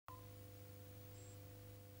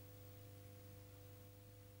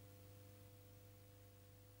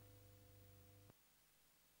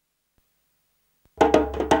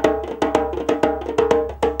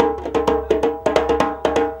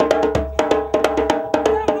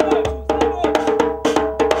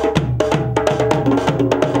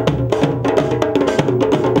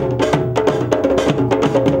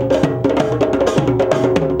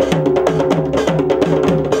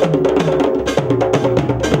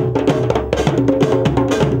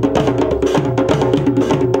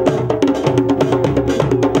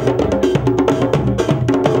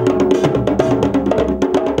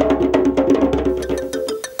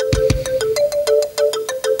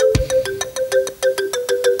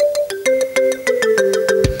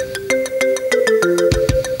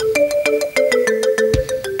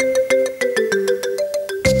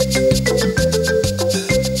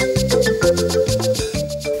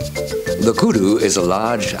a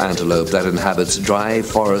large antelope that inhabits dry,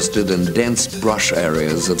 forested and dense brush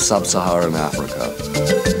areas of sub-Saharan Africa.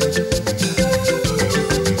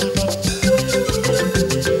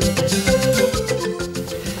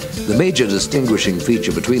 The major distinguishing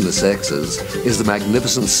feature between the sexes is the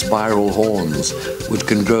magnificent spiral horns, which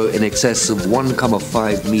can grow in excess of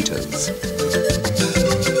 1,5 meters.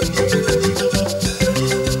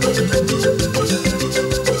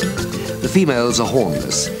 The females are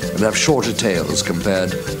hornless and have shorter tails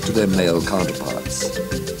compared to their male counterparts.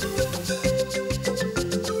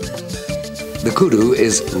 The kudu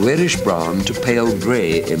is reddish-brown to pale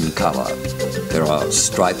grey in color. There are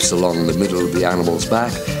stripes along the middle of the animal's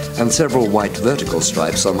back and several white vertical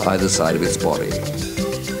stripes on either side of its body.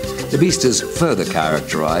 The beast is further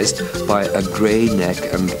characterized by a grey neck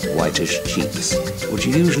and whitish cheeks, which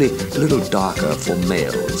are usually a little darker for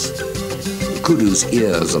males. The kudu's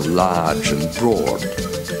ears are large and broad.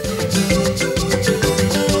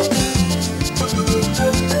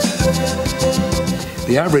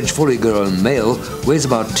 The average fully grown male weighs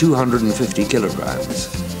about 250 kilograms,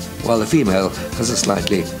 while the female has a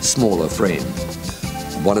slightly smaller frame.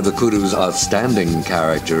 One of the kudu's outstanding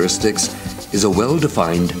characteristics is a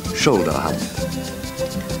well-defined shoulder hump.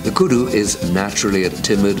 The kudu is naturally a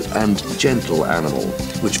timid and gentle animal,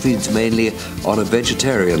 which feeds mainly on a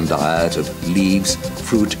vegetarian diet of leaves,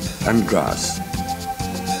 fruit, and grass.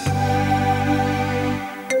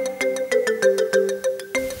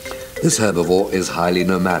 This herbivore is highly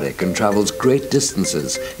nomadic and travels great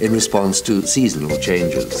distances in response to seasonal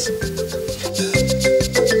changes.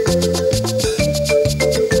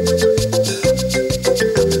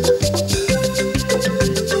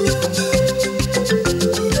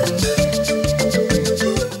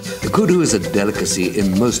 Kudu is a delicacy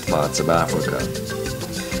in most parts of Africa.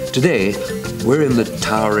 Today, we're in the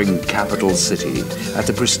towering capital city at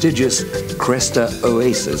the prestigious Cresta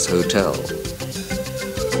Oasis Hotel.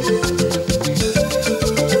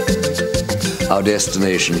 Our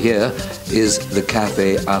destination here is the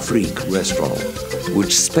Café Afrique restaurant,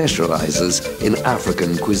 which specializes in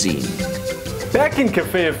African cuisine. Back in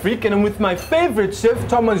Café Afrique, and I'm with my favorite chef,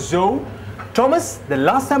 Thomas Joe. Thomas, the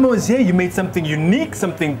last time I was here, you made something unique,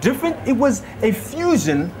 something different. It was a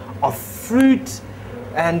fusion of fruit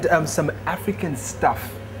and some African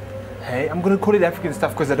stuff. Hey, I'm going to call it African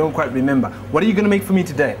stuff because I don't quite remember. What are you going to make for me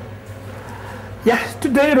today? Yeah,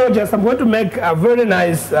 today, Rogers, I'm going to make a very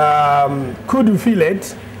nice kudu fillet.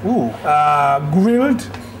 Ooh. Grilled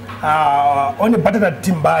on a butternut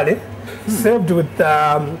timbale, served with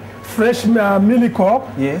fresh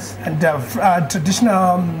miliko. Yes. And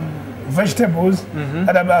traditional vegetables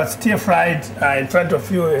that are stir-fried in front of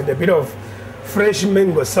you, and a bit of fresh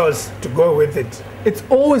mango sauce to go with it. It's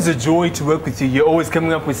always a joy to work with you. You're always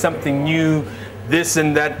coming up with something new, this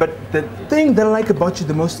and that. But the thing that I like about you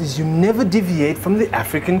the most is you never deviate from the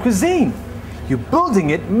African cuisine. You're building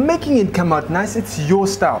it, making it come out nice. It's your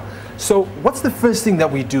style. So what's the first thing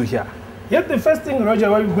that we do here? Yeah, the first thing, Roger,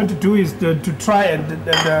 what we're going to do is to try and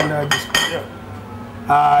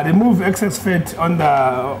remove excess fat on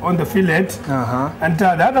the fillet. And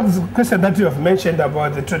the other question that you have mentioned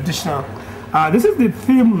about the traditional, this is the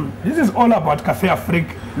theme. This is all about Café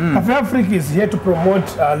Afrique. Café Afrique is here to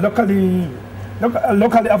promote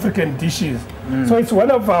locally African dishes. So it's one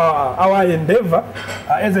of our endeavor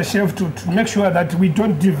as a chef to make sure that we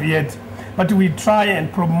don't deviate, but we try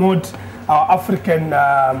and promote our African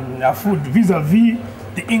food vis-a-vis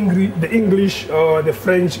the English or the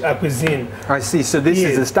French cuisine. I see. So this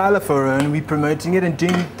is a style of our own. We're promoting it and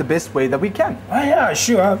doing it the best way that we can. Yeah,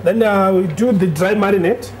 sure. Then we do the dry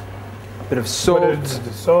marinade. A bit of salt. A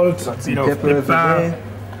bit of pepper.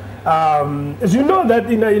 As you know that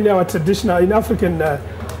in our traditional, in African,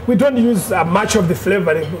 we don't use much of the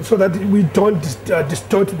flavoring so that we don't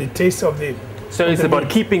distort the taste of the. So it's about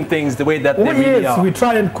keeping things the way that they really are. Yes, we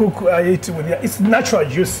try and cook it with it's natural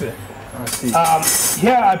juice. I see.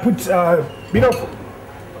 Here I put a bit of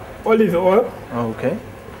olive oil. Okay.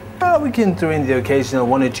 We can throw in the occasional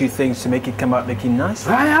one or two things to make it come out looking nice.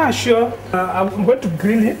 Yeah, sure. I'm going to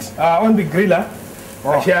grill it on the griller.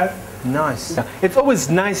 Here. Nice. It's always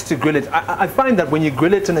nice to grill it. I find that when you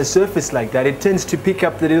grill it on a surface like that, it tends to pick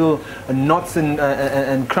up the little knots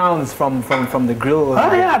and crowns from the grill.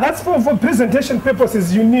 Yeah, that's for presentation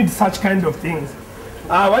purposes. You need such kind of things.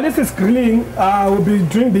 While this is grilling, we'll be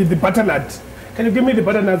doing the butternut. Can you give me the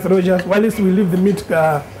butternut, Rogers? While this we leave the meat.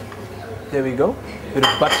 There we go. Bit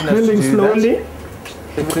of butternut grilling slowly.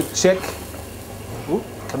 A quick check. Ooh,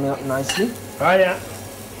 coming out nicely. Yeah.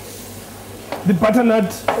 The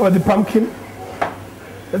butternut or the pumpkin.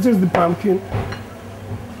 Let's use the pumpkin.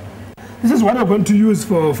 This is what I'm going to use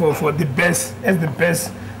for the base, as the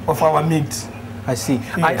base of our meat. I see.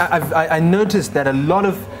 Yes. I noticed that a lot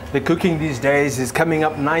of the cooking these days is coming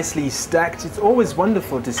up nicely stacked. It's always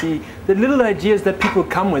wonderful to see the little ideas that people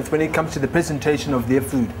come with when it comes to the presentation of their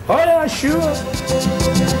food. Oh yeah, sure.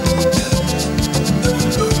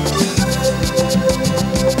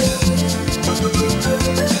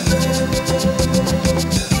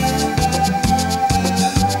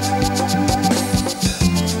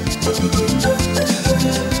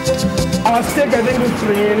 Our steak, I think, is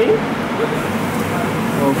really.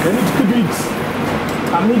 Okay. It could be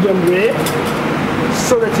a medium rare.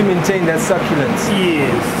 So that you maintain that succulence.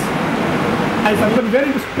 Yes. I've got a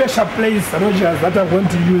very special place, Rogers, that I'm going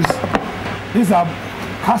to use. These are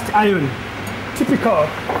cast iron, typical.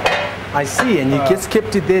 I see, and you just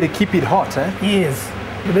kept it there to keep it hot, eh? Yes.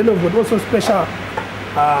 But then I've got also special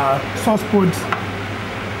sauce pot.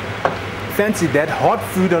 Fancy that, hot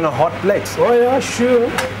food on a hot plate. Oh yeah, sure.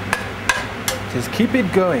 Just keep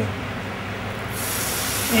it going.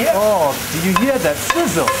 Yeah. Oh, do you hear that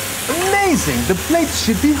sizzle? Amazing, the plate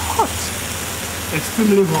should be hot.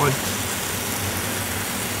 Extremely hot.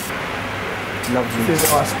 Lovely. This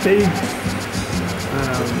is our steak.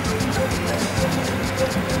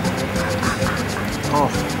 Oh,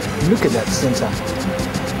 look at that center.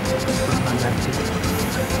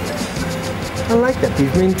 I like that.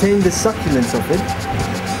 We've maintained the succulence of it.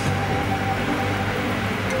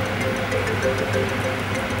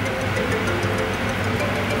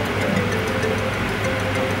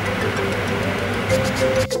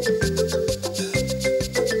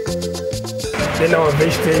 Then our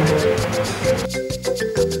vegetable.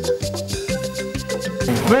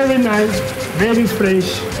 Very nice, very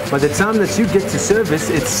fresh. By the time that you get to service,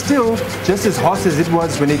 it's still just as hot as it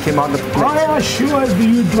was when it came out of the plate. I assure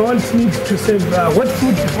you don't need to serve hot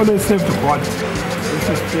food before they serve hot.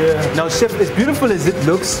 This is, Now, Chef, as beautiful as it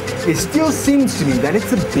looks, it still seems to me that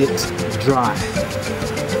it's a bit dry.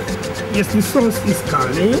 yes, the sauce is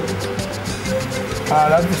curly.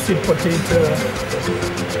 That's the sweet potato.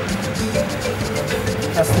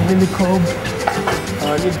 That's the mini cob.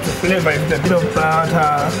 I need to flavor it with a bit of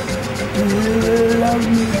butter.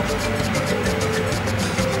 Lovely.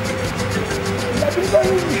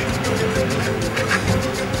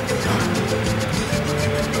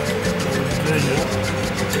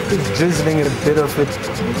 Just drizzling a bit of it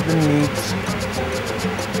with the meat.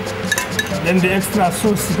 Then the extra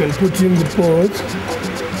sauce you can put in the pot.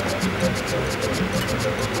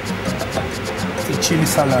 The chili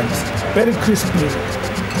salad. Very crispy.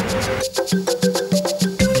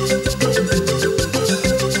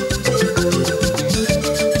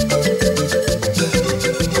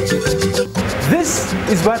 This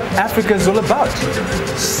is what Africa is all about.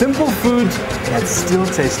 Simple food that's still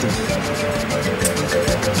tasty.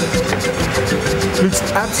 Looks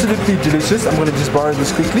absolutely delicious. I'm going to just borrow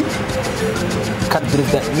this quickly. Cut a bit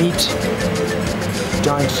of that meat.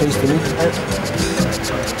 Giant taste the meat.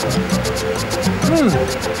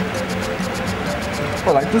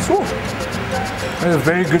 I like this one. It's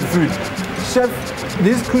very good food. Chef,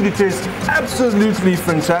 this kudu tastes absolutely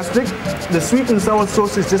fantastic. The sweet and sour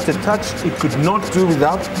sauce is just a touch it could not do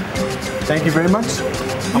without. Thank you very much.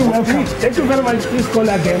 You're welcome. Thank you very much. Please call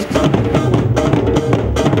again.